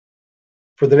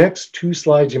For the next 2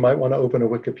 slides, you might want to open a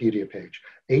Wikipedia page.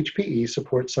 HPE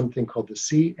supports something called the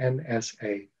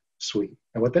CNSA suite.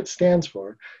 And what that stands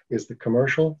for is the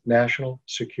Commercial National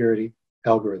Security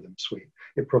Algorithm Suite.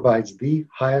 It provides the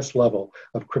highest level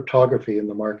of cryptography in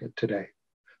the market today.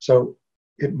 So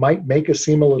it might make us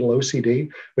seem a little OCD,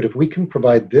 but if we can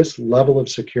provide this level of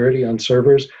security on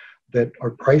servers that are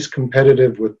price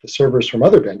competitive with the servers from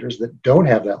other vendors that don't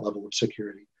have that level of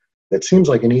security, that seems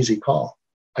like an easy call.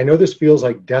 I know this feels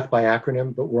like death by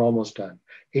acronym, but we're almost done.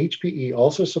 HPE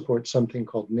also supports something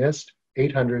called NIST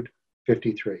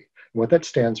 853. And what that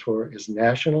stands for is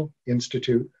National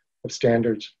Institute of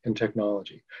Standards and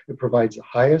Technology. It provides the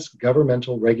highest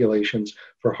governmental regulations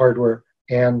for hardware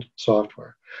and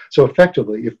software. So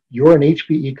effectively, if you're an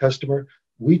HPE customer,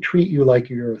 we treat you like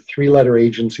you're a 3-letter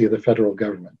agency of the federal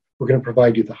government. We're going to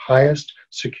provide you the highest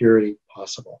security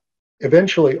possible.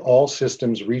 Eventually, all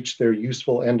systems reach their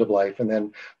useful end of life, and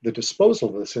then the disposal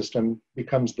of the system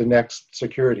becomes the next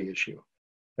security issue.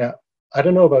 Now, I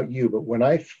don't know about you, but when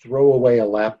I throw away a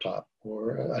laptop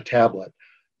or a tablet,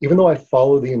 even though I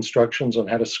follow the instructions on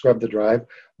how to scrub the drive,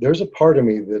 there's a part of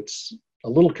me that's a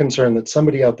little concerned that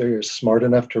somebody out there is smart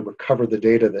enough to recover the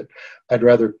data that I'd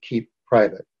rather keep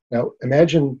private. Now,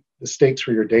 imagine the stakes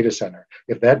for your data center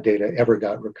if that data ever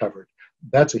got recovered.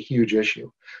 That's a huge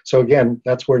issue. So again,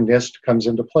 that's where NIST comes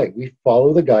into play. We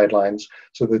follow the guidelines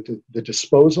so that the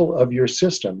disposal of your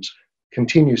systems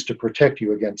continues to protect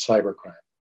you against cybercrime.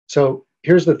 So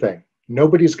here's the thing.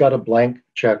 Nobody's got a blank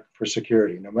check for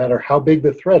security. No matter how big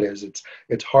the threat is,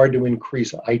 it's hard to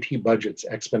increase IT budgets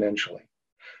exponentially.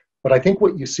 But I think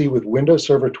what you see with Windows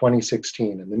Server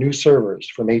 2016 and the new servers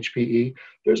from HPE,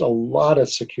 there's a lot of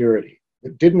security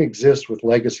that didn't exist with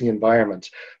legacy environments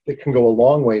that can go a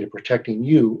long way to protecting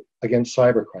you against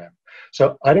cybercrime.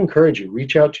 So I'd encourage you,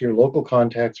 reach out to your local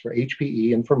contacts for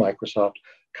HPE and for Microsoft,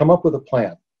 come up with a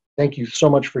plan. Thank you so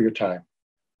much for your time.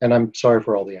 And I'm sorry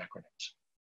for all the acronyms.